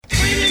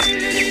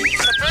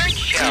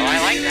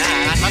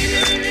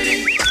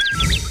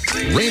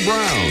Ray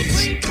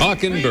Brown's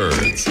Talking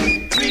Birds.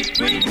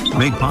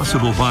 Made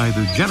possible by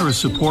the generous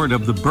support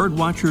of the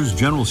Birdwatchers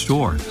General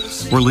Store,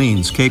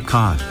 Orleans, Cape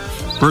Cod.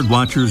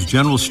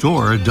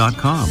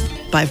 Birdwatchersgeneralstore.com.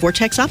 By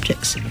Vortex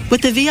Optics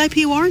with the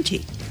VIP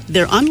warranty.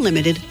 Their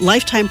unlimited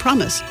lifetime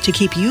promise to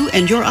keep you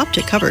and your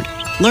optic covered.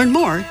 Learn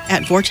more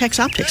at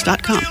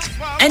vortexoptics.com.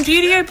 And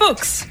Buteo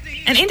Books,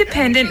 an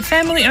independent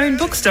family-owned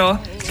bookstore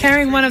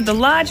carrying one of the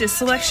largest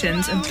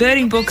selections of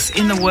birding books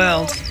in the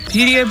world.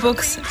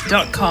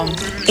 ButeoBooks.com.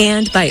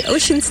 And by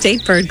Ocean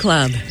State Bird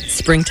Club.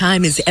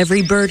 Springtime is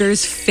every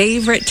birder's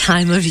favorite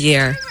time of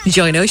year.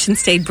 Join Ocean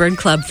State Bird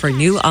Club for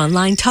new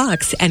online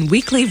talks and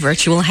weekly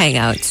virtual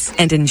hangouts.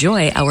 And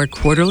enjoy our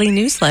quarterly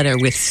newsletter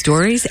with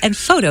stories and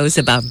photos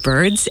about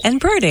birds and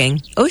birding.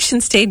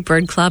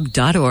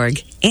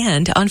 OceanStateBirdClub.org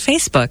and on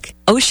Facebook,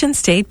 Ocean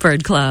State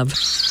Bird Club.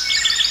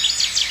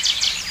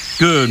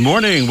 Good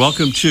morning.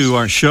 Welcome to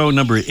our show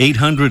number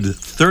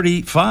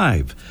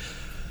 835.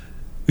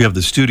 We have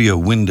the studio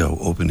window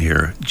open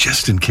here,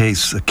 just in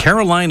case. A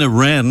Carolina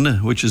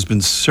wren, which has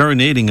been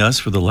serenading us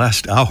for the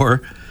last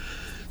hour,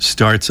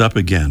 starts up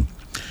again.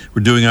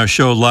 We're doing our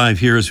show live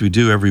here as we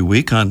do every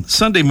week on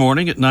Sunday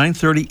morning at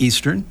 9:30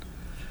 Eastern.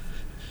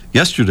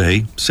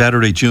 Yesterday,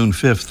 Saturday, June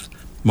 5th,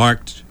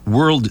 marked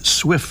World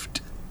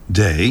Swift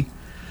Day,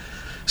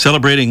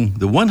 celebrating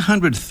the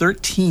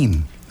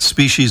 113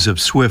 species of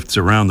swifts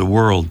around the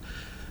world,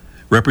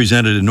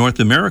 represented in North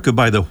America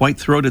by the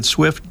white-throated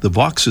swift, the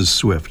Vaux's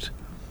swift,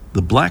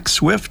 the black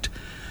swift,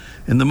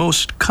 and the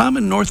most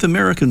common North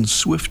American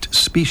swift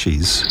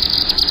species,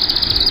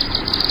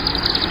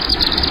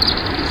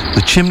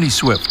 the chimney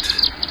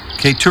swift,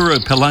 Catura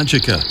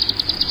pelagica.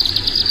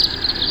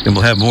 And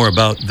we'll have more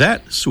about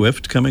that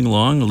swift coming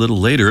along a little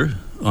later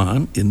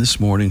on in this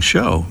morning's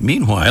show.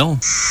 Meanwhile,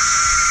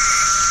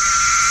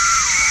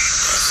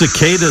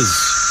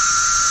 cicadas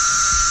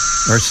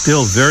are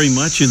still very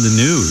much in the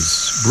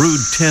news. Brood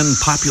 10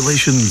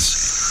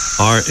 populations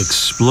are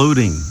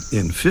exploding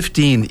in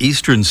 15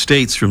 eastern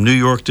states from New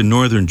York to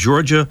northern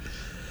Georgia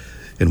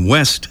and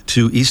west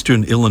to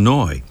eastern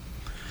Illinois.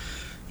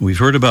 We've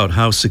heard about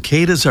how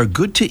cicadas are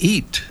good to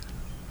eat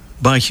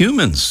by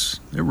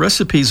humans. There are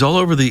recipes all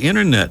over the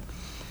internet,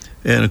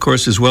 and of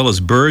course as well as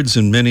birds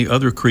and many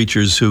other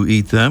creatures who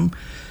eat them.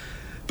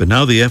 But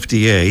now the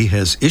FDA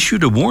has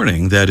issued a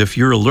warning that if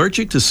you're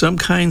allergic to some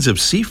kinds of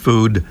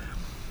seafood,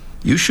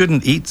 you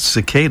shouldn't eat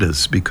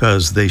cicadas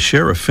because they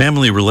share a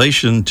family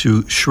relation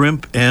to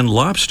shrimp and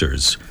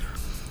lobsters.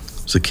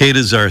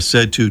 Cicadas are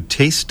said to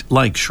taste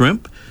like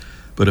shrimp,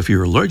 but if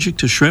you're allergic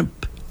to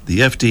shrimp, the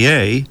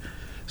FDA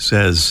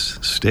says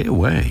stay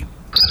away.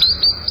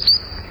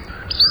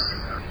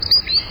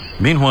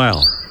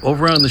 Meanwhile,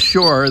 over on the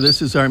shore,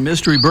 this is our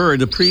mystery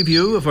bird, a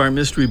preview of our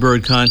mystery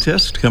bird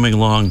contest coming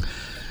along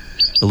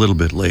a little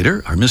bit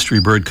later. Our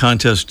mystery bird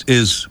contest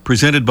is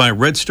presented by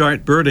Red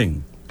Start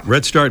Birding.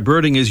 Red Start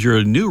Birding is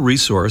your new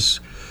resource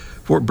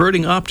for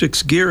birding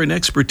optics, gear, and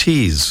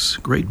expertise.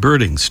 Great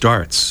birding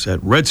starts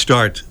at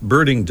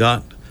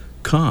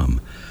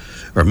redstartbirding.com.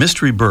 Our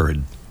mystery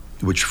bird,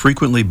 which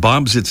frequently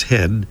bobs its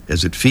head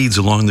as it feeds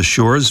along the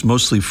shores,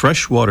 mostly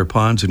freshwater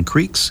ponds and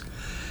creeks,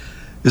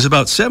 is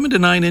about 7 to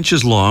 9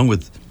 inches long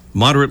with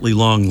moderately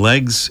long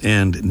legs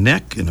and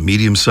neck and a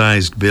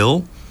medium-sized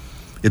bill.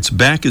 Its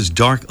back is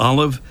dark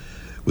olive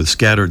with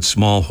scattered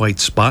small white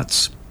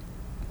spots.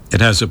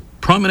 It has a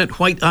prominent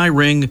white eye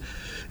ring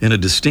and a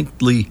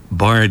distinctly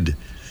barred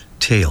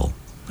tail.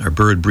 Our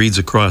bird breeds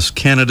across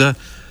Canada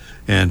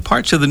and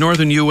parts of the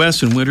northern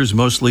U.S. and winters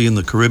mostly in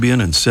the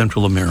Caribbean and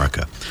Central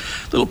America.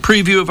 A little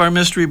preview of our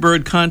mystery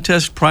bird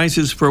contest,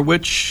 prizes for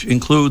which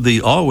include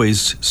the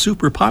always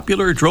super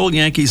popular Droll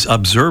Yankees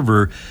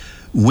Observer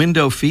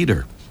window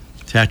feeder.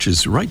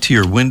 Attaches right to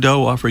your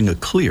window, offering a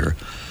clear,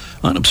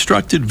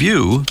 unobstructed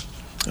view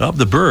of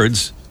the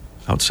birds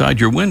outside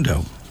your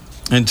window.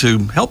 And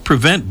to help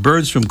prevent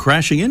birds from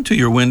crashing into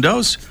your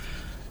windows,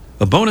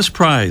 a bonus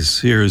prize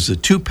here is a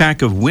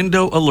 2-pack of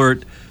Window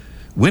Alert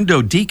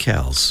window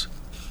decals.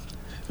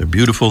 They're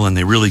beautiful and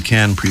they really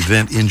can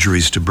prevent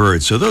injuries to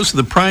birds. So those are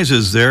the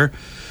prizes there,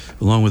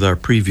 along with our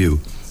preview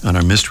on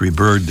our mystery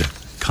bird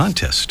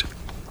contest.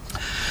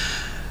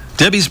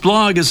 Debbie's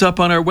blog is up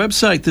on our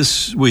website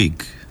this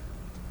week.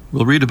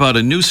 We'll read about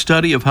a new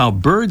study of how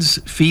birds'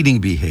 feeding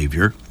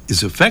behavior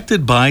is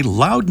affected by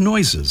loud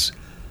noises,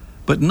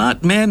 but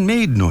not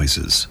man-made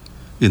noises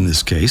in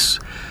this case,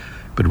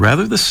 but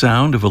rather the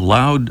sound of a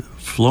loud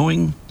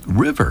flowing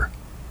river.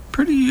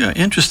 Pretty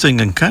interesting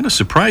and kind of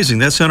surprising.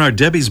 That's on our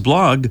Debbie's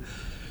blog,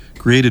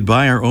 created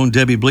by our own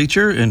Debbie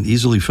Bleacher and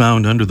easily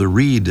found under the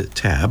Read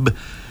tab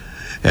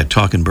at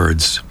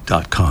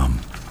talkingbirds.com.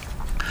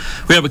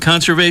 We have a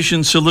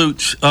conservation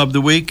salute of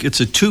the week.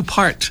 It's a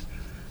 2-part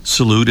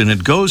salute, and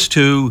it goes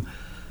to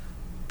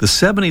the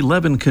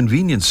 7-Eleven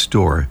convenience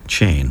store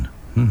chain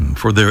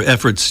for their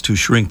efforts to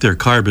shrink their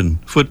carbon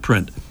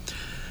footprint.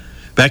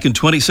 Back in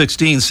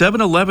 2016,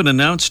 7-Eleven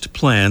announced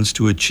plans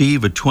to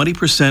achieve a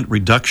 20%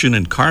 reduction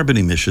in carbon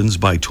emissions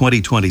by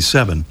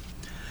 2027.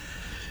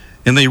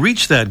 And they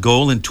reached that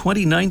goal in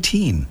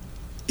 2019,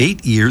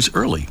 8 years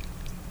early.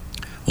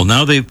 Well,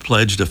 now they've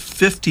pledged a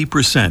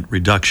 50%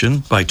 reduction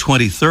by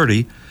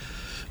 2030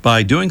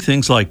 by doing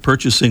things like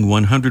purchasing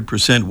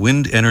 100%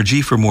 wind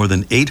energy for more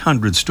than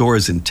 800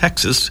 stores in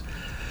Texas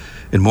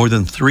and more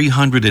than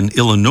 300 in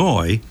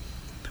Illinois,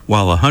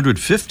 while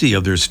 150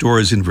 of their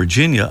stores in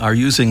Virginia are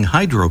using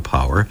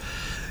hydropower,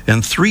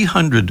 and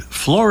 300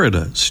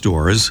 Florida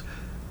stores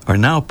are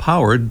now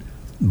powered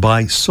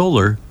by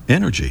solar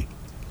energy.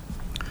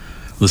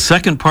 The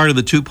second part of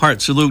the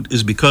two-part salute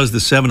is because the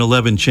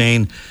 7-Eleven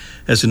chain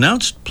has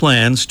announced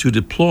plans to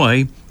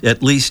deploy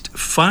at least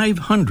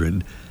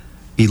 500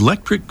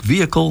 electric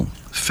vehicle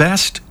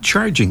fast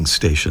charging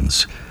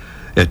stations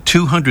at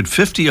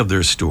 250 of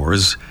their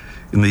stores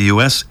in the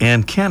U.S.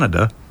 and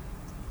Canada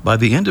by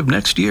the end of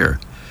next year.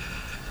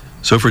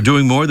 So for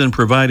doing more than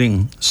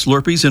providing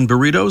Slurpees and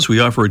burritos, we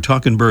offer a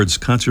Talkin' Birds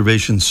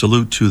conservation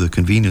salute to the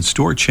convenience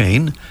store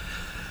chain,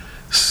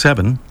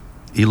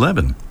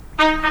 7-Eleven.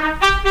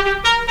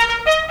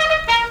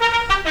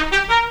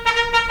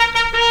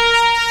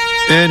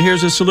 And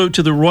here's a salute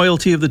to the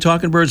royalty of the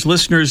Talkin' Birds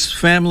listeners,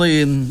 family,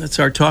 and that's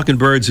our Talkin'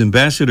 Birds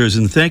ambassadors.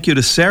 And thank you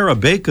to Sarah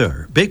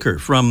Baker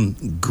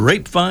from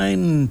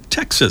Grapevine,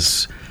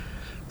 Texas.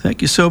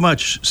 Thank you so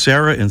much,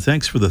 Sarah, and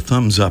thanks for the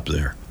thumbs up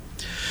there.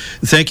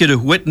 Thank you to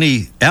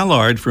Whitney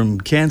Allard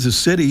from Kansas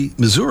City,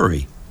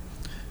 Missouri.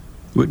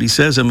 Whitney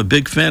says, I'm a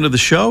big fan of the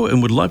show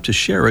and would love to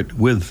share it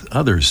with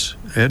others.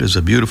 That is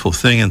a beautiful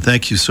thing, and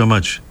thank you so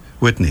much,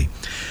 Whitney.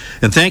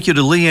 And thank you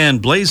to Leanne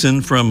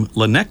Blazin from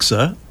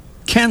Lenexa,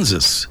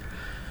 Kansas.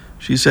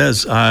 She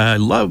says, I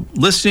love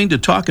listening to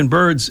Talkin'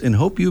 Birds and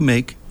hope you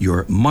make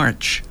your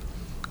March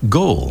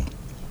goal.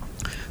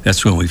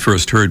 That's when we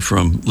first heard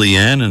from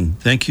Leanne, and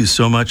thank you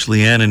so much,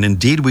 Leanne. And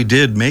indeed, we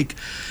did make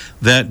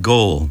that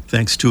goal,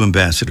 thanks to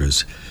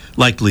ambassadors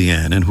like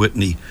Leanne and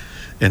Whitney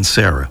and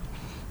Sarah.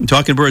 And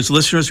Talkin' Birds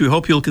listeners, we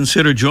hope you'll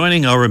consider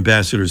joining our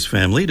ambassadors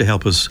family to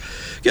help us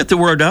get the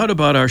word out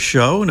about our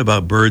show and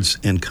about birds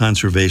and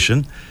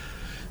conservation.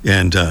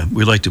 And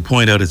we'd like to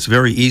point out it's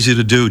very easy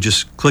to do.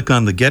 Just click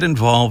on the Get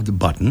Involved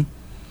button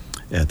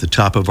at the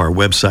top of our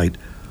website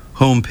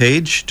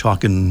homepage,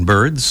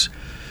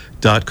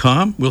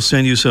 talkinbirds.com. We'll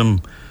send you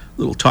some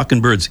little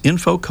Talkin' Birds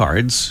info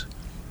cards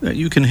that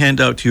you can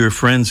hand out to your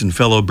friends and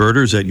fellow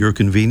birders at your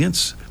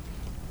convenience.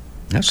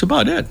 That's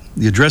about it.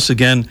 The address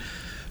again,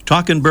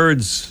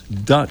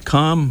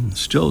 talkinbirds.com.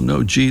 Still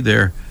no G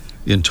there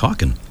in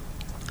talkin'.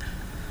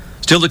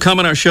 Still to come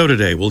on our show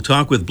today, we'll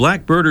talk with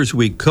Black Birders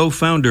Week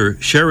co-founder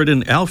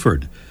Sheridan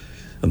Alford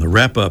on the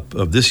wrap-up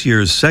of this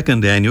year's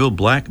second annual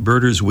Black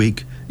Birders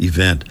Week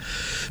event.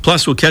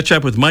 Plus, we'll catch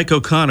up with Mike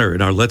O'Connor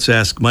in our Let's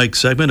Ask Mike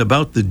segment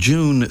about the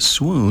June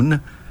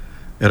swoon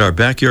at our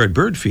backyard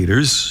bird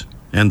feeders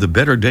and the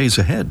better days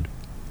ahead.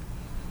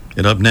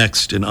 And up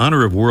next, in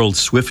honor of World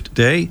Swift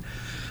Day,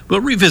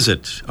 we'll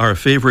revisit our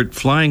favorite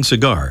flying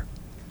cigar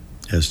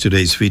as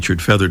today's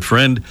featured feathered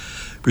friend,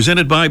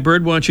 presented by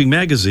Birdwatching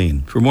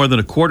Magazine. For more than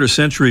a quarter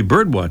century,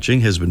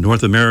 Birdwatching has been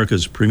North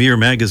America's premier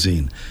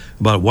magazine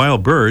about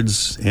wild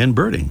birds and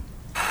birding.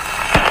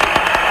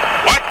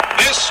 What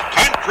this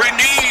country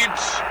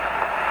needs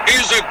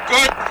is a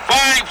good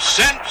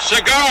 5-cent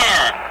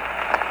cigar.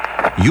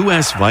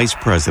 U.S. Vice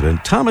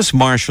President Thomas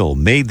Marshall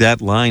made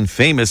that line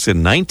famous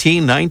in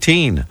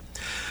 1919.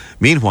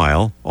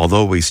 Meanwhile,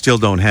 although we still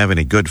don't have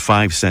any good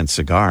 5-cent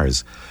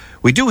cigars,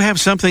 we do have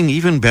something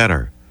even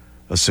better,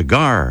 a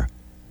cigar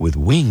with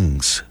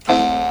wings.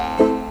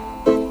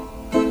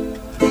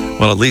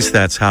 Well, at least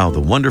that's how the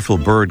wonderful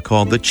bird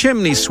called the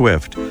chimney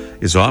swift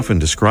is often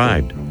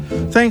described,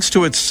 thanks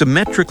to its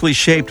symmetrically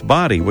shaped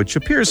body, which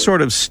appears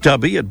sort of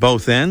stubby at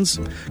both ends,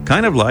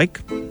 kind of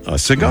like a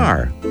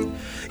cigar.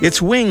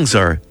 Its wings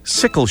are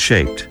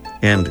sickle-shaped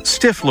and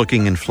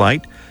stiff-looking in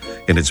flight,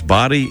 and its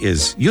body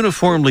is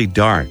uniformly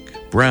dark,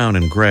 brown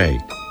and gray.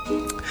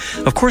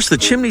 Of course, the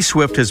chimney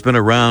swift has been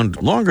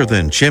around longer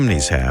than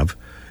chimneys have,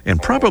 and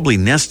probably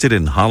nested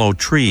in hollow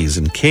trees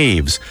and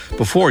caves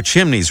before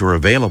chimneys were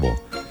available.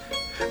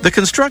 The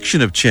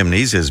construction of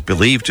chimneys is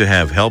believed to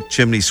have helped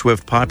chimney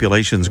swift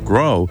populations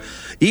grow,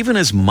 even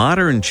as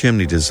modern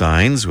chimney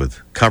designs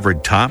with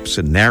covered tops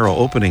and narrow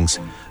openings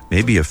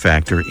may be a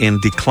factor in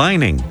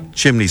declining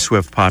chimney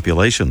swift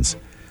populations.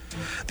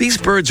 These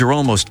birds are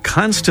almost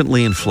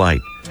constantly in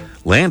flight,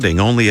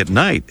 landing only at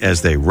night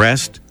as they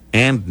rest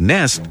and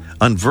nest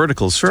on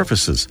vertical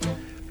surfaces.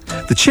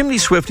 The chimney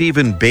swift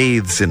even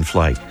bathes in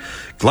flight,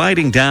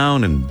 gliding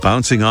down and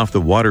bouncing off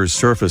the water's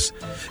surface,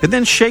 and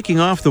then shaking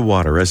off the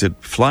water as it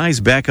flies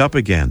back up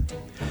again.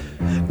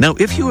 Now,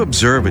 if you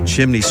observe a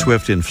chimney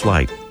swift in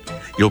flight,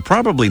 you'll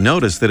probably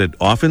notice that it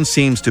often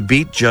seems to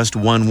beat just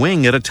one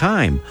wing at a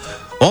time,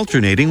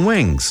 alternating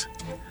wings.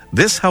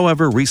 This,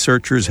 however,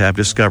 researchers have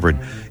discovered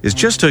is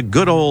just a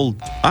good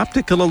old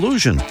optical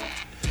illusion.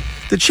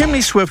 The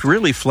chimney swift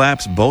really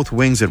flaps both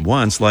wings at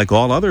once like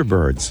all other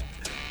birds.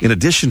 In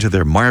addition to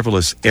their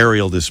marvelous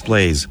aerial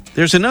displays,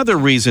 there's another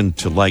reason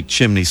to like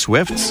chimney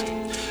swifts.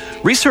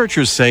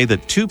 Researchers say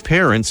that two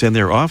parents and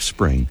their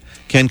offspring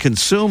can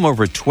consume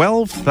over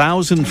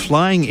 12,000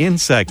 flying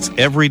insects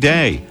every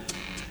day.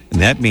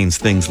 And that means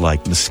things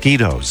like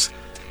mosquitoes,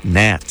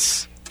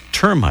 gnats,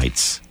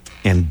 termites,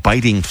 and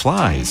biting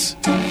flies.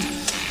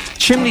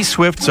 Chimney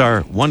swifts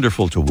are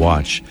wonderful to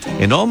watch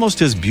and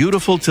almost as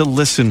beautiful to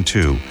listen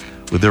to,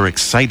 with their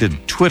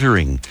excited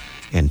twittering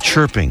and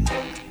chirping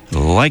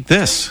like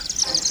this.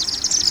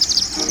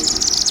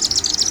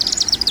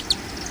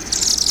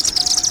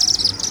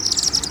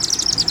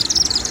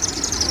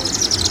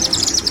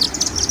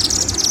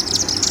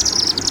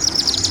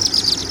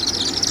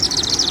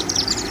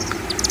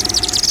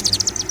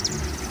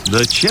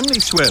 The chimney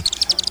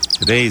swift,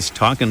 today's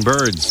Talkin'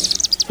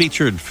 Birds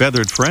featured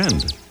feathered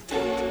friend.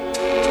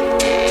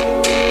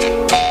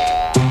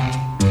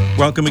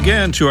 Welcome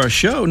again to our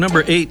show,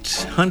 number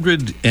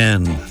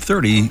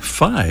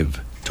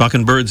 835.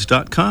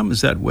 TalkinBirds.com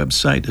is that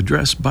website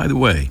address, by the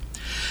way.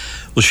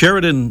 Well,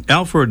 Sheridan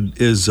Alford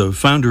is a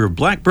founder of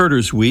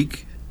Blackbirders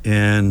Week,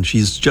 and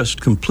she's just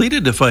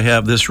completed, if I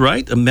have this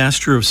right, a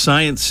Master of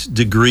Science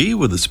degree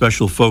with a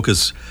special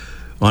focus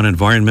on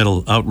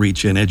environmental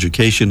outreach and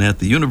education at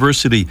the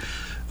University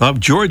of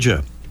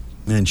Georgia.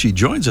 And she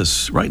joins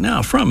us right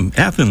now from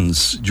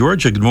Athens,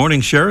 Georgia. Good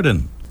morning,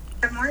 Sheridan.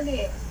 Good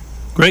morning.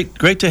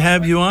 Great to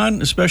have you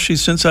on, especially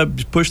since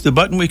I've pushed the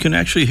button. We can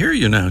actually hear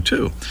you now,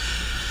 too.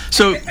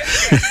 So, Good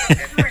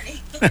morning.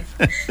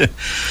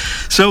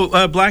 So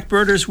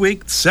Blackbirders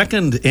Week,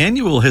 second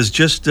annual, has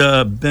just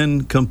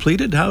been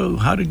completed.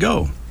 How'd it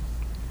go?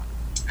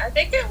 I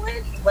think it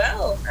went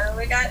well.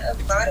 We got a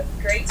lot of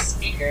great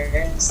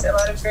speakers. A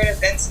lot of great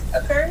events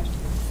occurred.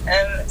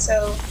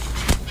 So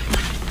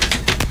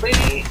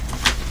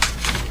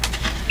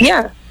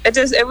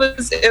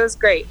it was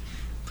great.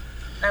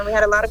 And we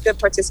had a lot of good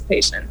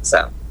participation.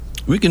 So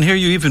we can hear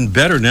you even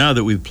better now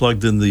that we've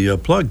plugged in the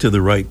plug to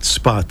the right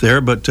spot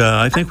there. But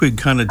I think we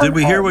kind of did.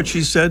 We hear what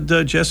she said,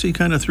 Jesse,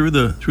 kind of through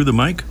the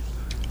mic.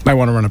 I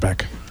want to run it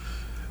back.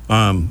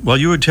 Well,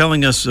 you were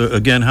telling us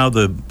again how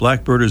the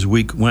Blackbirders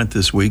Week went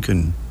this week,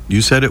 and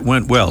you said it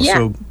went well. Yeah.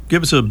 So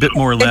give us a bit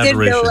more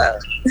elaboration. It did go well.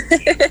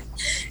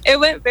 It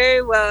went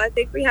very well. I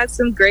think we had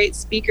some great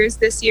speakers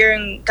this year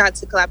and got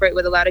to collaborate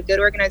with a lot of good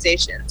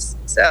organizations.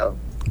 So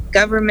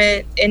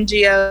government,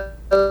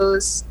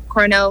 NGOs,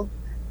 Cornell,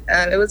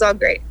 it was all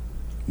great.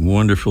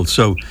 Wonderful.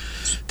 So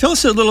tell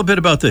us a little bit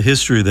about the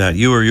history of that.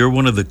 You're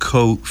one of the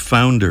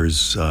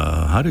co-founders.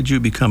 How did you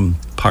become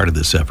part of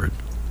this effort?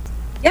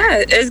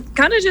 Yeah, it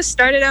kind of just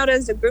started out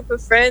as a group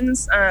of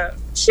friends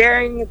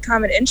sharing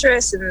common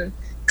interests and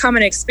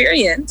common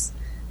experience.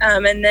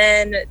 And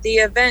then the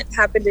event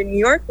happened in New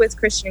York with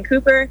Christian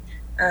Cooper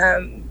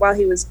while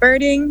he was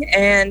birding,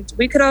 and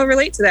we could all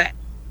relate to that.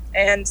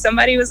 And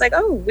somebody was like,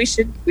 "Oh, we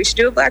should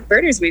do a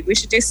Blackbirders Week. We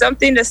should do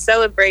something to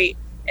celebrate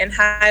and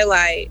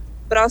highlight,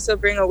 but also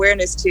bring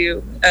awareness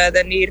to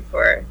the need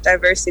for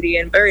diversity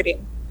in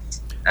birding."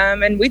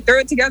 And we threw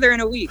it together in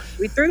a week.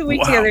 We threw the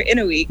week together in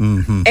a week.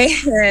 Mm-hmm.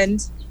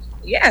 And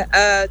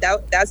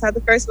that's how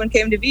the first one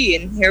came to be.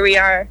 And here we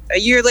are a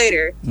year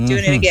later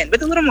doing it again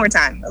with a little more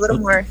time, a little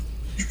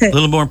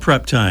more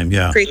prep time,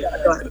 yeah.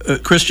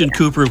 Christian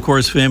Cooper, of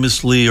course,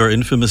 famously or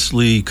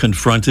infamously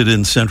confronted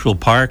in Central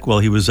Park while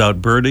he was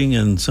out birding,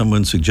 and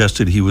someone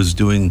suggested he was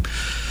doing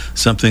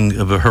something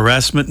of a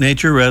harassment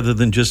nature rather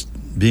than just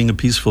being a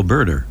peaceful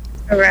birder.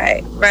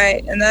 Right.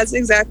 And that's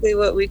exactly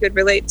what we could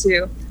relate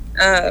to.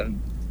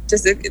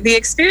 Just the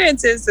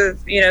experiences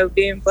of,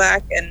 being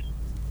Black and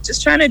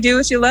just trying to do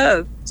what you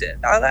love.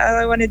 All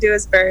I want to do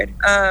is bird.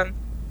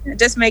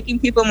 Just making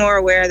people more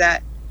aware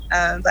that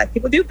Black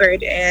people do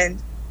bird, and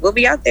we'll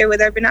be out there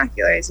with our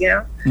binoculars,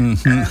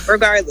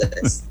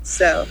 regardless.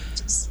 So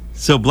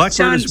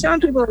Blackbirders,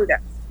 showing people what we got.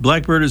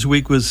 Blackbirders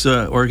Week was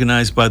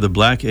organized by the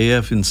Black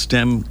AF in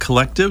STEM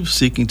Collective,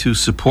 seeking to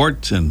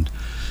support and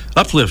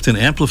uplift and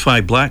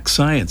amplify Black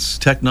science,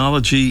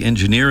 technology,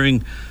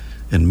 engineering,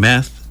 and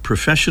math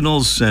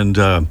professionals. And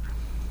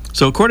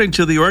so according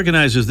to the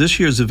organizers, this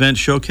year's event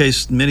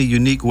showcased many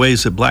unique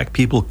ways that Black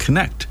people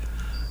connect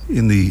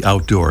in the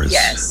outdoors.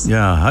 Yes.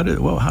 Yeah. How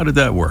did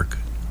that work?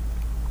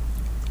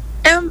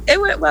 It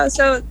went well.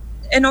 So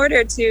in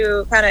order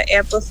to kind of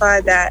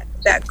amplify that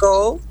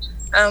goal,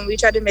 we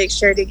tried to make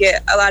sure to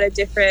get a lot of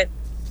different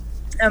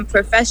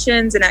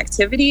professions and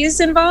activities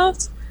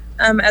involved,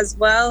 as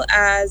well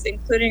as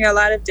including a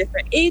lot of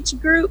different age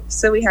groups.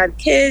 So we had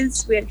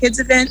kids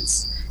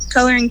events,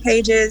 coloring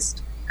pages,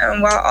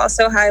 while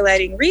also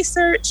highlighting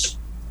research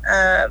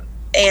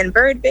and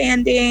bird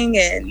banding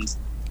and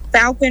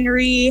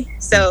falconry.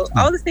 So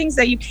all the things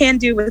that you can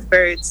do with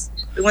birds,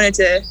 we wanted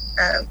to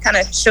kind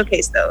of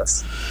showcase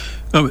those.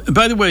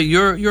 By the way,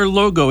 your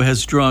logo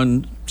has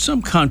drawn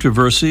some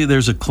controversy.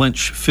 There's a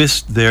clenched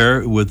fist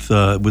there with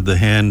the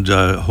hand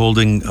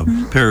holding a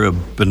pair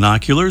of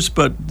binoculars,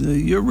 but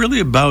you're really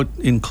about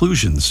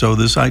inclusion. So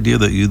this idea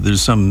that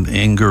there's some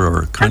anger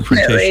or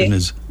confrontation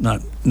is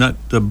not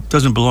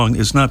doesn't belong.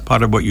 It's not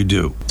part of what you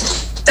do.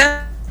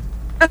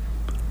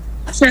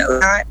 Definitely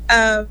not.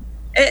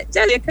 It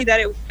does appear that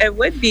it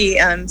would be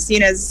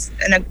seen as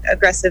an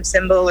aggressive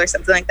symbol or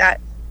something like that.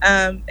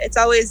 It's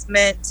always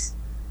meant,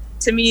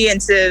 to me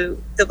and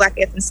to the Black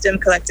AF and STEM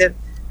Collective,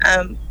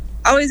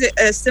 always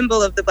a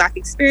symbol of the Black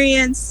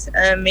experience,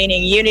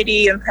 meaning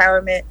unity,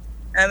 empowerment,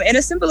 and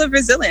a symbol of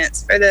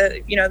resilience for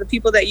the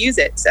people that use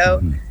it.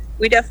 So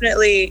we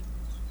definitely,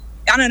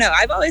 I don't know,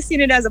 I've always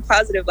seen it as a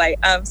positive light.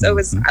 So I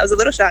was a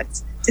little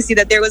shocked to see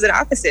that there was an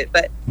opposite,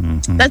 but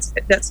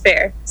that's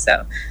fair.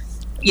 So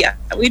yeah,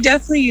 we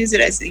definitely use it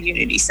as a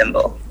unity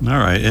symbol. All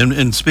right.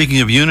 And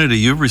speaking of unity,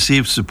 you've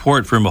received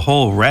support from a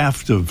whole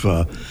raft of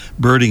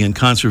birding and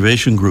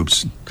conservation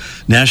groups.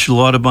 National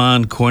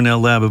Audubon, Cornell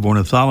Lab of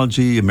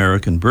Ornithology,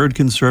 American Bird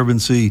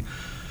Conservancy,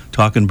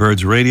 Talking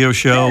Birds radio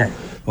show,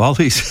 all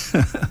these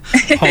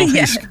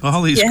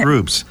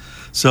groups.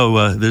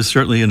 So there's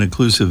certainly an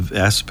inclusive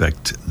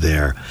aspect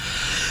there.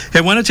 Hey,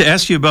 I wanted to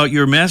ask you about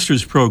your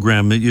master's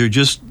program that you're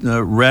just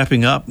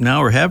wrapping up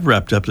now, or have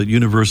wrapped up at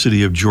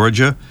University of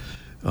Georgia.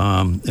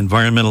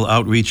 Environmental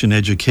outreach and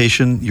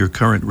education. Your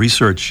current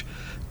research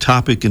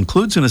topic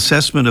includes an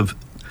assessment of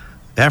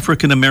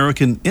African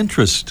American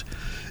interest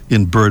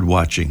in bird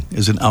watching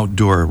as an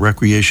outdoor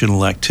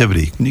recreational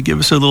activity. Can you give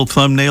us a little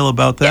thumbnail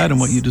about that and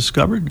what you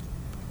discovered?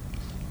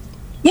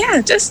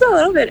 Yeah, just a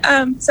little bit.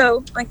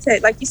 So, like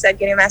you said,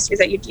 getting a master's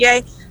at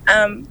UGA,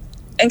 and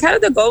kind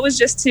of the goal was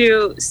just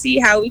to see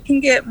how we can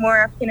get more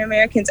African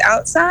Americans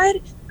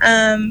outside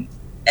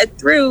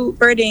through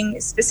birding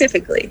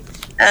specifically.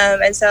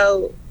 And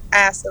so I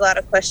asked a lot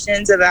of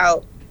questions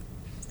about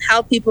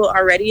how people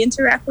already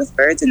interact with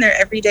birds in their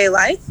everyday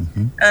life,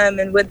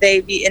 and would they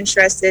be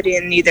interested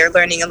in either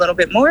learning a little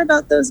bit more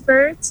about those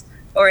birds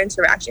or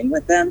interacting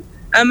with them.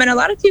 And a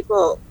lot of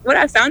people, what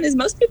I found is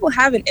most people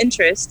have an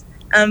interest,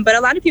 but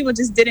a lot of people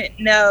just didn't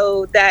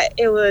know that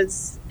it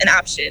was an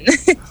option.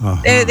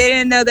 They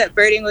didn't know that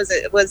birding was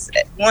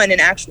one, an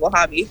actual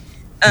hobby,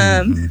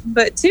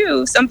 but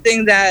two,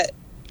 something that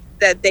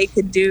they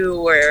could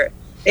do, or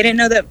they didn't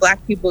know that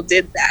Black people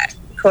did that,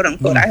 quote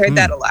unquote. I heard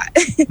that a lot.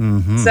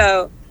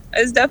 So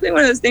it's definitely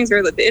one of those things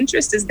where the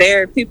interest is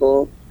there.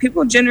 People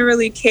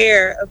generally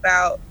care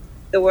about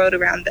the world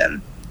around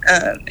them.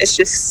 It's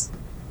just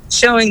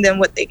showing them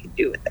what they can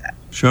do with that.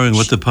 Showing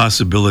what the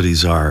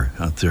possibilities are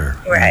out there.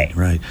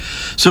 Right.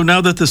 So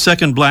now that the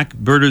second Black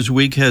Birders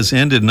Week has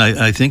ended, and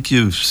I think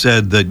you've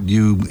said that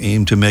you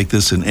aim to make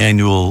this an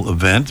annual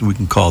event. We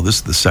can call this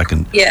the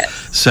second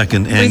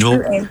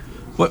annual.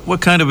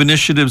 What kind of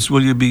initiatives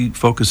will you be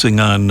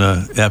focusing on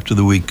after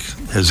the week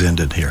has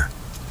ended here?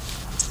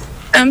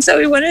 So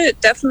we want to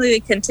definitely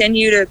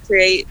continue to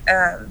create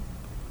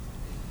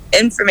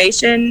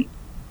information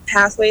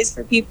pathways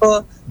for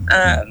people.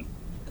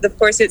 Of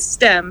course, it's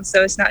STEM,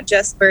 so it's not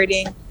just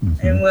birding,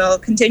 and we'll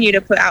continue to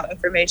put out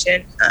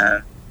information,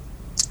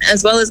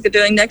 as well as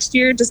doing next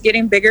year, just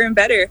getting bigger and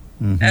better.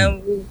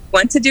 We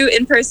want to do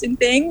in-person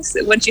things.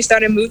 Once you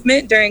start a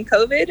movement during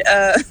COVID,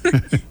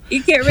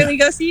 you can't really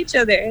go see each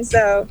other.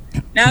 So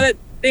now that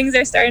things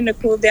are starting to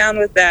cool down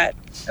with that,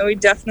 and we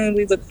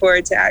definitely look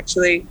forward to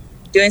actually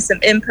doing some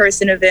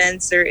in-person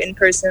events or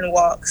in-person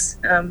walks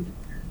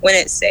when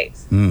it's safe.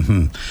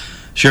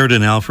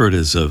 Sheridan Alford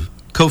is a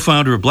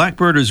co-founder of Black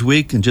Birders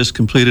Week and just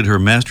completed her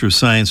Master of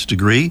Science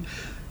degree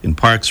in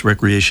Parks,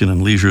 Recreation,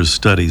 and Leisure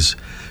Studies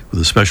with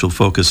a special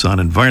focus on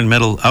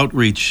environmental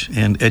outreach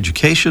and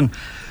education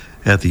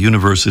at the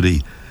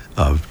University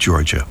of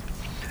Georgia.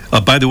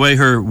 By the way,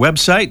 her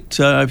website,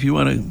 if you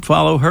want to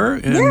follow her,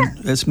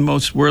 and it's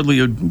most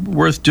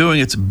worth doing,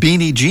 it's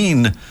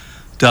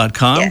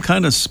beaniejane.com,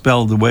 kind of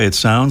spelled the way it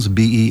sounds,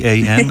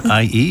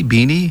 B-E-A-N-I-E,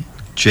 Beanie,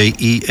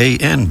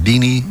 J-E-A-N,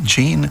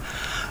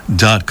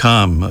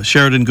 beaniejane.com.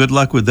 Sheridan, good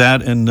luck with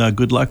that, and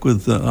good luck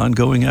with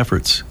ongoing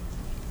efforts.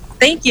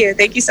 Thank you.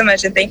 Thank you so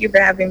much, and thank you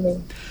for having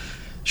me.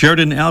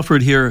 Sheridan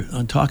Alford here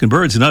on Talking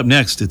Birds, and up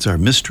next, it's our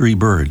Mystery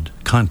Bird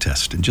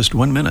contest in just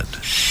 1 minute.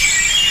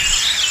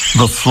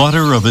 The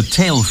flutter of a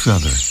tail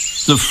feather,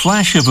 the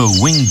flash of a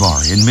wing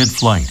bar in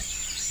mid-flight.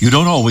 You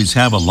don't always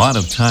have a lot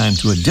of time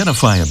to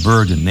identify a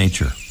bird in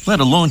nature, let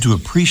alone to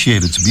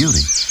appreciate its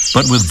beauty.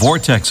 But with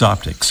Vortex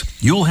Optics,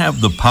 you'll have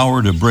the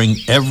power to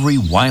bring every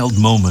wild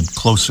moment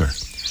closer.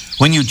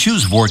 When you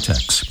choose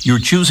Vortex, you're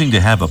choosing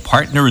to have a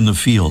partner in the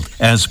field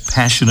as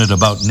passionate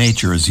about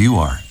nature as you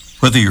are.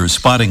 Whether you're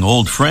spotting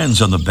old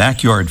friends on the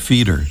backyard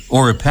feeder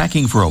or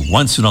packing for a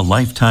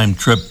once-in-a-lifetime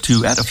trip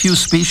to add a few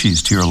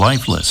species to your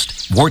life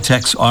list,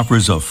 Vortex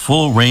offers a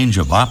full range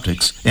of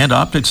optics and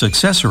optics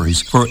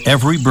accessories for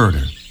every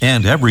birder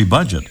and every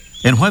budget.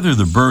 And whether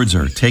the birds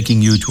are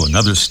taking you to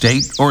another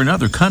state or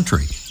another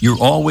country,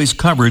 you're always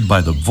covered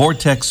by the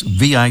Vortex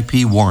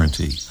VIP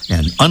warranty,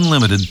 an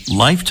unlimited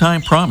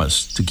lifetime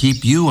promise to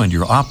keep you and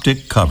your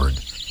optic covered.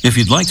 If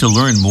you'd like to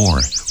learn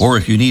more, or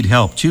if you need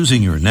help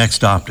choosing your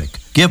next optic,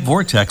 give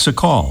Vortex a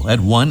call at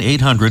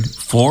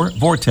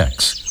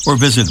 1-800-4VORTEX or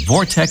visit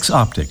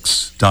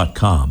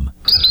vortexoptics.com.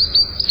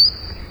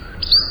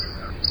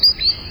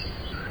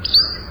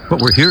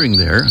 What we're hearing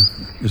there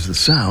is the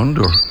sound,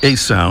 or a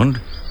sound,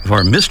 of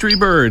our mystery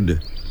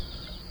bird.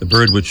 The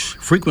bird which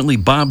frequently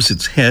bobs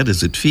its head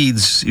as it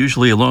feeds,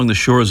 usually along the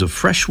shores of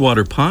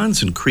freshwater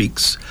ponds and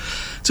creeks.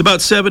 It's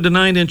about 7 to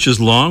 9 inches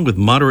long with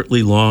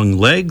moderately long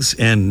legs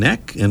and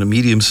neck and a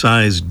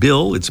medium-sized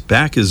bill. Its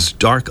back is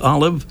dark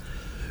olive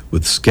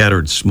With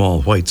scattered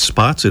small white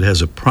spots, it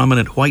has a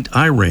prominent white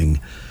eye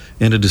ring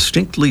and a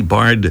distinctly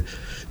barred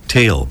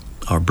tail.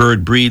 Our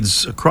bird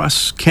breeds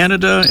across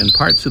Canada and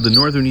parts of the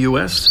northern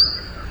U.S.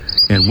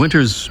 and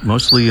winters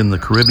mostly in the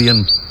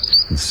Caribbean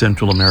and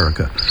Central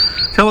America.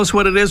 Tell us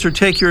what it is or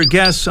take your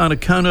guess. On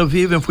account of,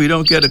 even if we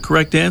don't get a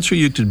correct answer,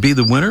 you could be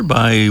the winner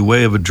by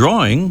way of a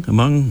drawing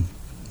among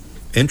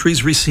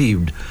entries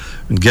received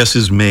and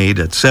guesses made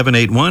at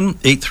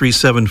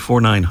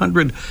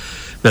 781-837-4900.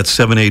 That's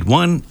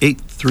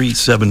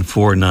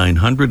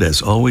 781-837-4900.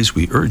 As always,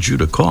 we urge you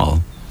to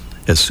call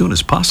as soon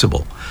as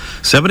possible.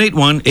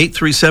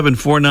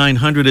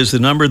 781-837-4900 is the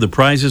number. The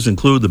prizes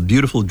include the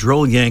beautiful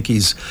Droll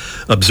Yankees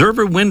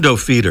Observer Window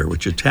Feeder,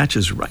 which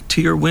attaches right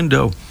to your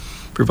window,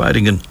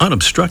 providing an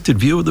unobstructed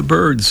view of the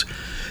birds.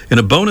 And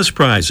a bonus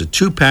prize, a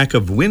 2-pack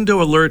of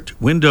Window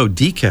Alert window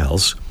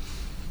decals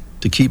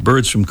to keep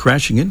birds from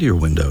crashing into your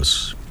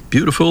windows.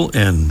 Beautiful,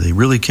 and they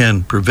really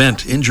can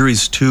prevent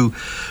injuries to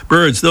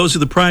birds. Those are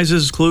the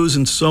prizes, clues,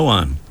 and so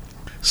on.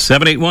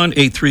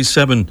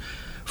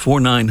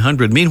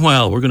 781-837-4900.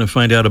 Meanwhile, we're going to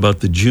find out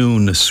about the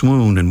June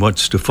swoon and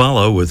what's to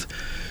follow with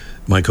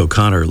Mike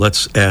O'Connor.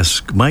 Let's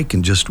ask Mike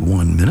in just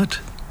 1 minute.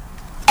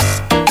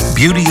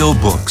 Buteo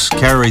Books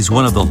carries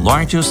one of the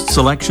largest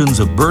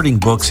selections of birding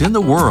books in the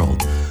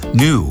world.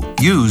 New,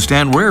 used,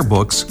 and rare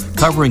books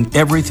covering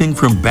everything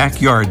from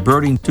backyard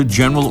birding to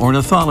general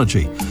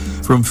ornithology.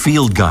 From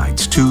field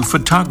guides to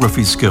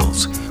photography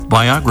skills,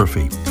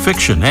 biography,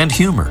 fiction, and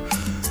humor.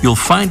 You'll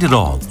find it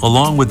all,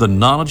 along with the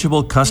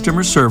knowledgeable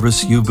customer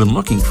service you've been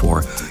looking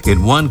for,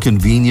 in one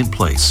convenient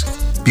place.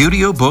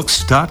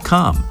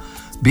 ButeoBooks.com.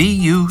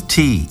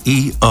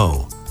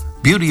 B-U-T-E-O.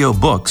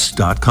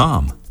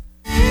 ButeoBooks.com.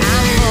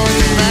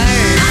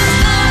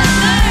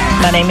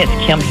 My name is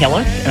Kim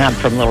Hillis, and I'm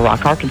from Little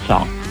Rock,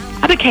 Arkansas.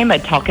 I became a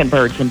Talking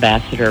Birds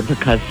ambassador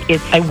because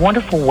it's a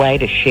wonderful way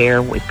to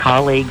share with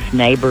colleagues,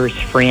 neighbors,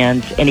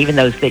 friends, and even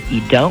those that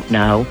you don't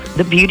know,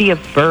 the beauty of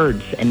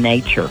birds and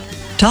nature.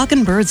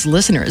 Talkin' Birds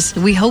listeners,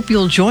 we hope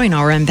you'll join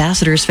our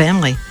ambassadors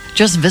family.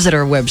 Just visit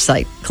our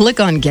website,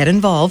 click on Get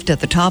Involved at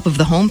the top of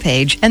the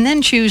homepage, and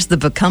then choose the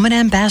Become an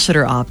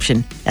Ambassador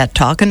option at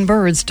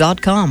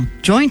talkinbirds.com.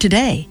 Join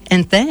today,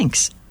 and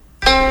thanks.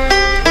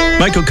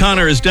 Mike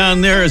O'Connor is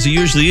down there, as he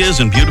usually is,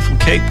 in beautiful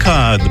Cape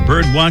Cod, the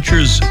Bird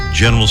Watchers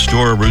General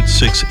Store, Route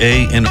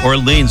 6A in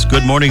Orleans.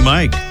 Good morning,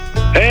 Mike.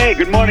 Hey,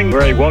 good morning,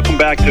 Ray. Welcome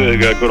back to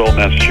good old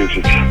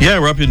Massachusetts.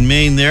 Yeah, we're up in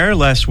Maine there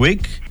last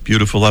week.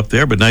 Beautiful up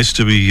there, but nice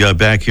to be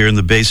back here in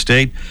the Bay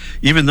State.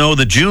 Even though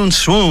the June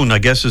swoon, I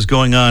guess, is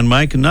going on,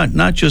 Mike, and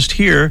not just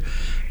here.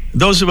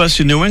 Those of us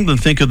in New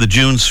England think of the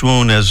June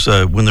swoon as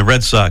when the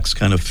Red Sox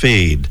kind of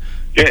fade.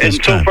 Yeah, and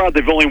so far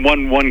they've only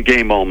won one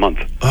game all month.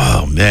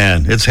 Oh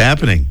man, it's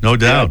happening, no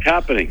doubt. Yeah, it's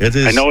happening. It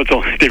is. I know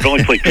they've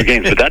only played 2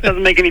 games, but that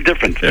doesn't make any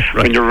difference. Right.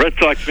 When you're a Red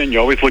Sox fan, you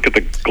always look at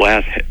the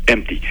glass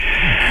empty.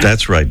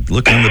 That's right.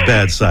 Look on the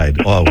bad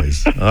side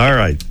always. All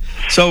right.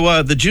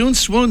 So the June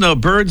swoon, though,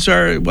 birds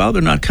are, well,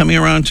 they're not coming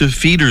around to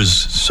feeders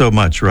so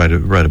much right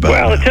about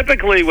well, now.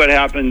 Typically what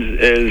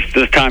happens is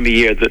this time of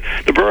year, the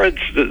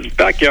birds, the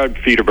backyard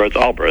feeder birds,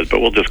 all birds,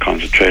 but we'll just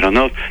concentrate on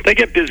those, they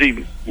get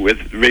busy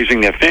with raising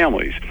their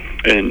families.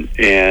 And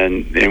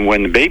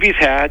when the babies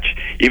hatch,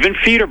 even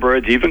feeder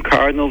birds, even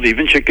cardinals,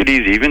 even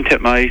chickadees, even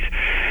titmice,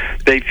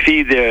 they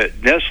feed their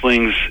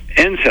nestlings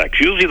insects,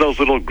 usually those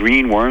little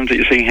green worms that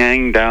you see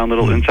hanging down,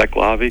 little insect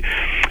larvae.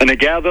 And they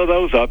gather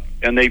those up,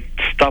 and they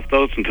stuff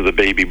those into the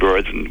baby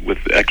birds and with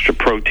extra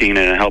protein,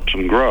 and it helps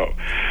them grow.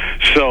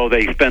 So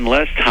they spend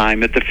less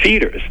time at the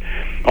feeders.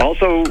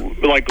 Also,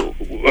 like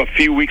a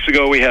few weeks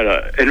ago, we had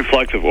an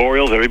influx of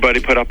Orioles. Everybody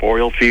put up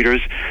Oriole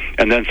feeders,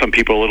 and then some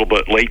people a little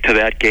bit late to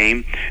that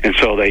game, and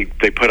so they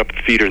put up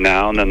a feeder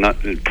now, and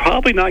they're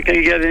probably not going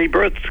to get any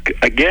birds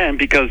again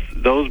because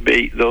those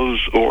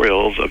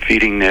Orioles are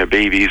feeding their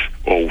babies,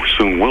 or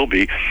soon will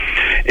be,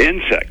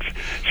 insects.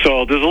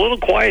 So there's a little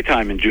quiet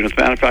time in June. As a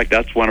matter of fact,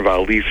 that's one of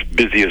our least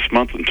busiest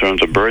months in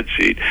terms of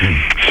birdseed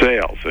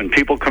sales. And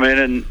people come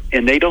in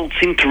and they don't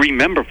seem to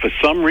remember for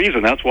some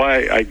reason. That's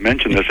why I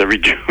mention this every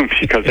June,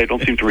 because they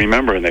don't seem to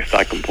remember and they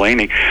start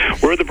complaining.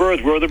 Where are the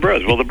birds? Where are the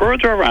birds? Well, the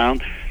birds are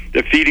around.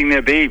 They're feeding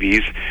their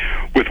babies,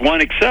 with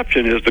one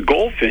exception is the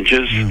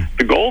goldfinches.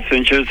 The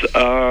goldfinches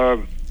are...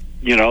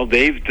 You know,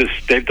 they've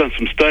done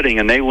some studying,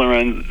 and they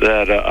learned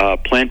that a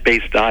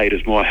plant-based diet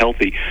is more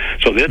healthy,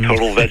 so they're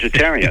total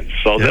vegetarians.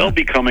 So they'll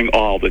be coming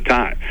all the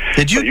time.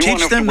 Did you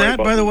teach them that,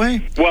 by the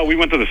way? Well, we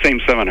went to the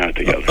same seminar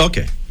together.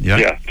 Okay.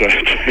 Yeah.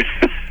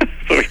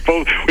 So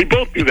we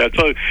both do that.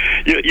 So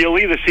you'll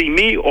either see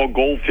me or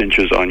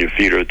goldfinches on your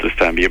feeder at this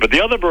time of year. But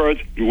the other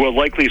birds will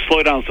likely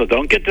slow down, so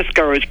don't get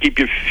discouraged. Keep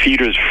your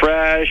feeders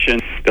fresh,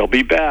 and they'll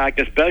be back,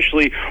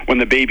 especially when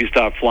the babies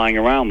start flying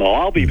around. They'll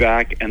all be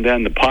back, and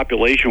then the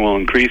population will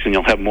increase, and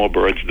you'll have more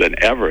birds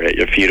than ever at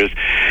your feeders.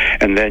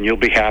 And then you'll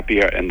be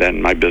happier, and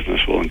then my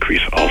business will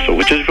increase also,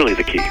 which is really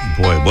the key.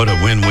 Boy, what a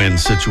win-win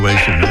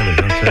situation that is,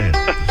 I'll tell you.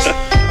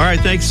 All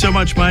right, thanks so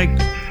much, Mike.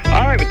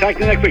 All right, we'll talk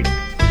to you next week.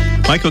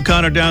 Mike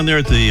O'Connor down there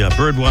at the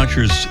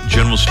Birdwatchers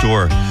General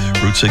Store,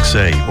 Route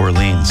 6A,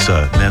 Orleans,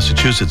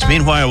 Massachusetts.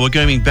 Meanwhile, we're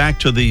going back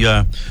to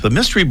the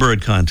Mystery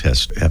Bird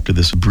Contest after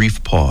this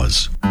brief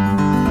pause.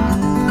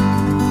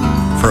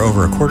 For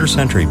over a quarter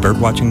century,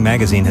 Birdwatching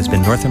Magazine has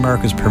been North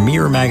America's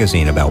premier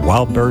magazine about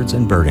wild birds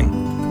and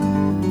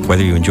birding.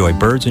 Whether you enjoy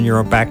birds in your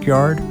own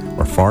backyard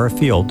or far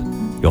afield,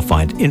 you'll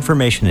find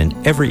information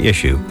in every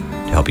issue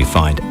to help you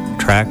find,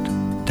 track,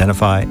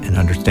 identify, and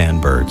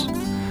understand birds.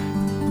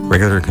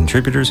 Regular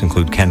contributors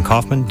include Ken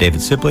Kaufman,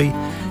 David Sibley,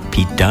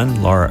 Pete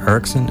Dunn, Laura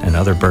Erickson, and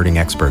other birding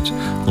experts.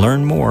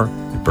 Learn more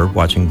at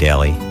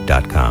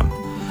birdwatchingdaily.com.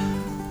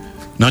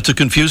 Not to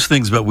confuse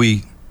things, but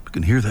we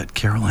can hear that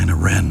Carolina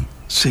wren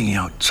singing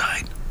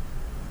outside.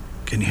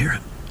 Can you hear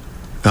it?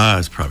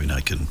 It's probably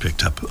not getting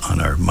picked up on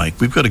our mic.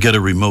 We've got to get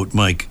a remote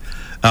mic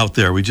out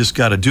there. We just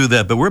got to do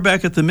that. But we're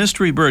back at the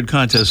Mystery Bird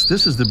Contest.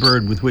 This is the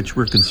bird with which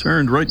we're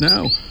concerned right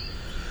now.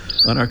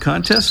 On our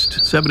contest,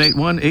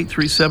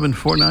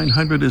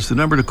 781-837-4900 is the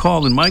number to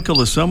call. And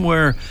Michael is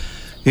somewhere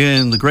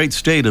in the great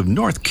state of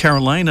North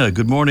Carolina.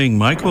 Good morning,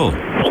 Michael.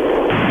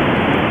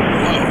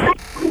 Wow.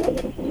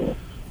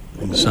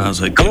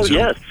 Sounds like... Hello,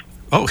 yes.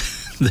 Oh,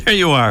 there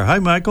you are. Hi,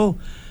 Michael.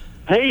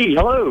 Hey,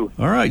 hello.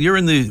 All right, you're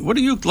in the... What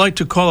do you like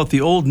to call it,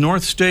 the Old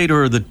North State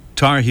or the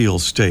Tar Heel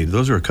State?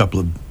 Those are a couple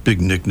of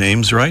big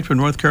nicknames, right, for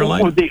North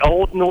Carolina? The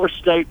Old North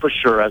State for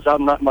sure. As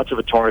I'm not much of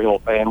a Tar Heel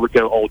fan, we'd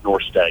go Old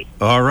North State.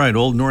 All right,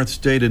 Old North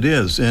State it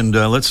is. And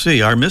let's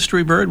see, our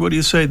mystery bird, what do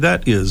you say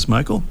that is,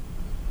 Michael?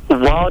 The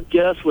wild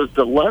guess was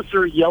the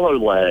lesser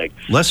yellowlegs.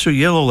 Lesser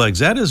yellowlegs.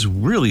 That is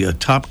really a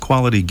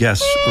top-quality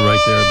guess right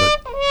there, but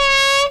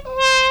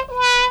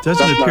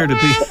doesn't appear to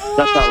be...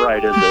 That's not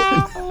right, is it?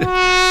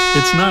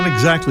 It's not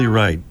exactly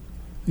right.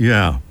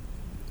 Yeah.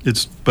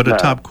 But a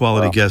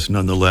top-quality guess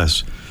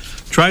nonetheless.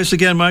 Try us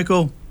again,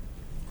 Michael.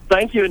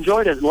 Thank you.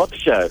 Enjoyed it. Love the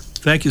show.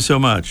 Thank you so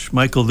much.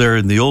 Michael there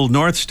in the Old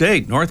North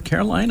State, North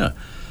Carolina.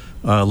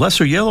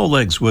 Lesser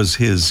yellowlegs was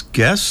his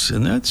guess,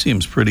 and that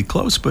seems pretty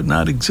close, but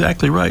not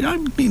exactly right. I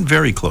mean,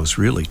 very close,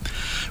 really.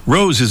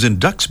 Rose is in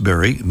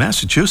Duxbury,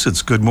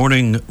 Massachusetts. Good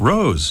morning,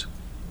 Rose.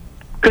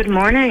 Good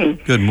morning.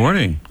 Good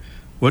morning.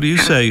 What do you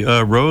say,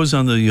 Rose,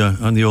 on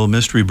the old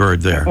mystery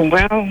bird there?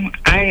 Well,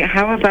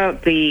 how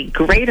about the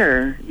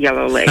greater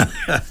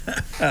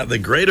yellowlegs? The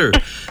greater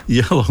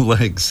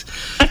yellowlegs.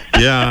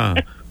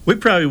 Yeah. We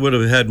probably would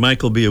have had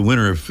Michael be a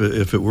winner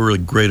if it were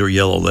greater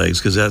yellowlegs,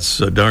 because that's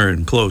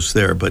darn close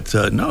there. But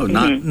no,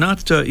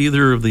 not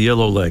either of the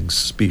yellowlegs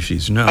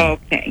species. No.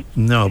 Okay.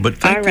 No, but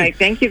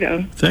thank you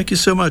though. Thank you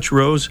so much,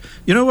 Rose.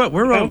 You know what?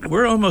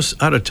 We're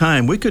almost out of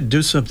time. We could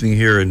do something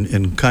here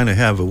and kind of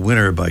have a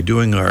winner by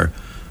doing our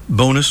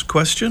bonus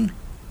question.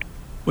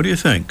 What do you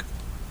think?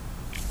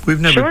 We've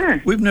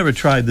never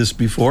tried this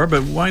before,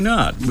 but why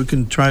not? We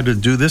can try to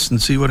do this and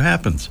see what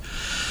happens.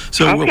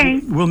 So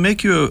we'll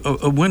make you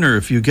a winner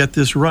if you get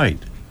this right,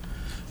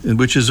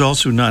 which is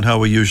also not how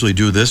we usually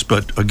do this,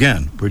 but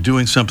again, we're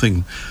doing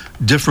something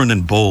different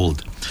and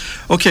bold.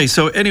 Okay,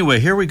 so anyway,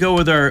 here we go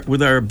with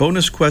our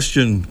bonus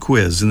question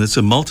quiz, and it's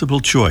a multiple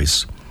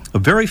choice. A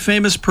very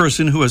famous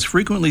person who has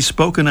frequently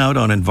spoken out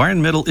on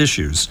environmental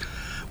issues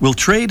will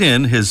trade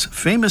in his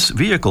famous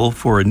vehicle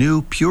for a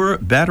new pure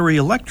battery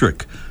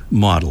electric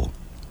model.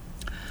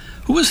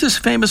 Who is this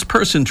famous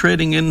person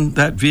trading in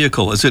that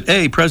vehicle? Is it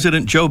A,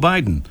 President Joe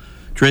Biden,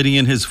 trading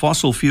in his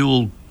fossil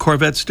fuel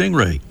Corvette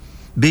Stingray?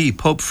 B,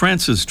 Pope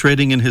Francis,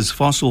 trading in his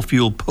fossil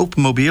fuel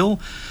Pope-mobile?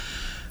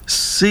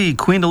 C,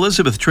 Queen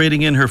Elizabeth,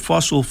 trading in her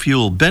fossil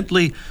fuel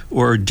Bentley?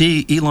 Or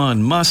D,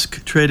 Elon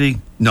Musk,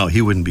 trading... No,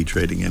 he wouldn't be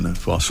trading in a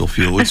fossil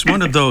fuel. It's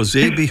one of those,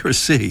 A, B, or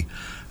C,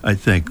 I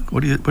think.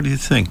 What do you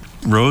think,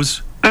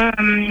 Rose?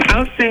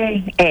 I'll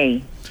say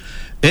A.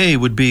 A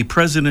would be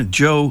President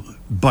Joe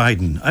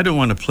Biden. I don't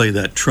want to play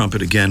that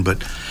trumpet again,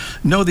 but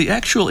no, the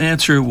actual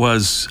answer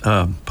was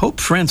Pope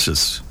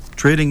Francis,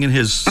 trading in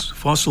his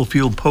fossil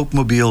fuel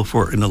Pope-mobile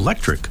for an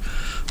electric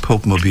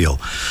Pope-mobile.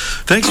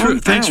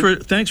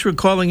 Thanks for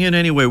calling in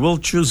anyway. We'll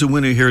choose a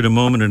winner here in a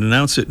moment and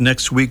announce it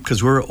next week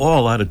because we're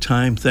all out of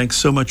time. Thanks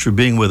so much for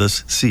being with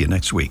us. See you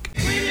next week.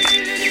 The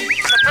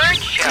Bird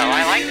Show.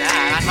 I like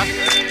that. I love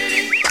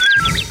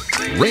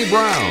it. Ray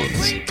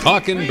Brown's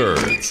Talkin'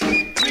 Birds.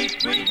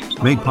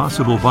 Made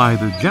possible by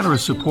the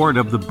generous support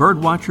of the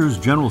Birdwatchers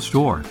General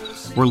Store,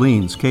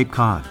 Orleans, Cape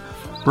Cod.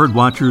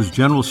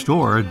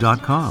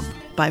 Birdwatchersgeneralstore.com.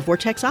 By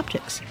Vortex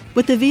Optics.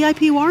 With the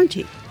VIP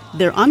warranty,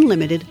 their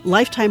unlimited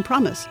lifetime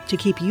promise to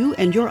keep you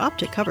and your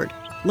optic covered.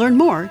 Learn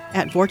more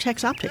at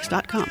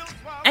vortexoptics.com.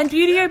 And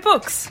Buteo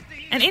Books,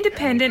 an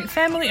independent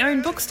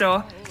family-owned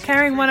bookstore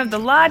carrying one of the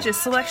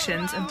largest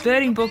selections of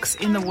birding books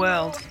in the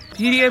world.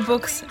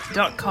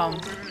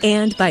 ButeoBooks.com.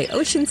 And by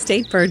Ocean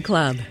State Bird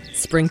Club.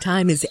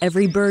 Springtime is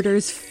every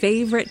birder's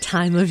favorite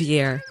time of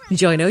year.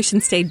 Join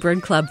Ocean State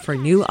Bird Club for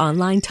new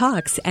online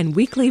talks and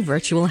weekly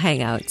virtual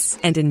hangouts.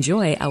 And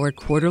enjoy our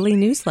quarterly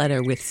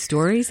newsletter with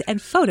stories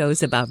and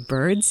photos about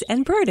birds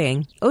and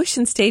birding.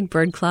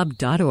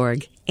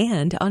 OceanStateBirdClub.org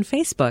and on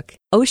Facebook.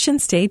 Ocean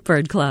State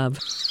Bird Club.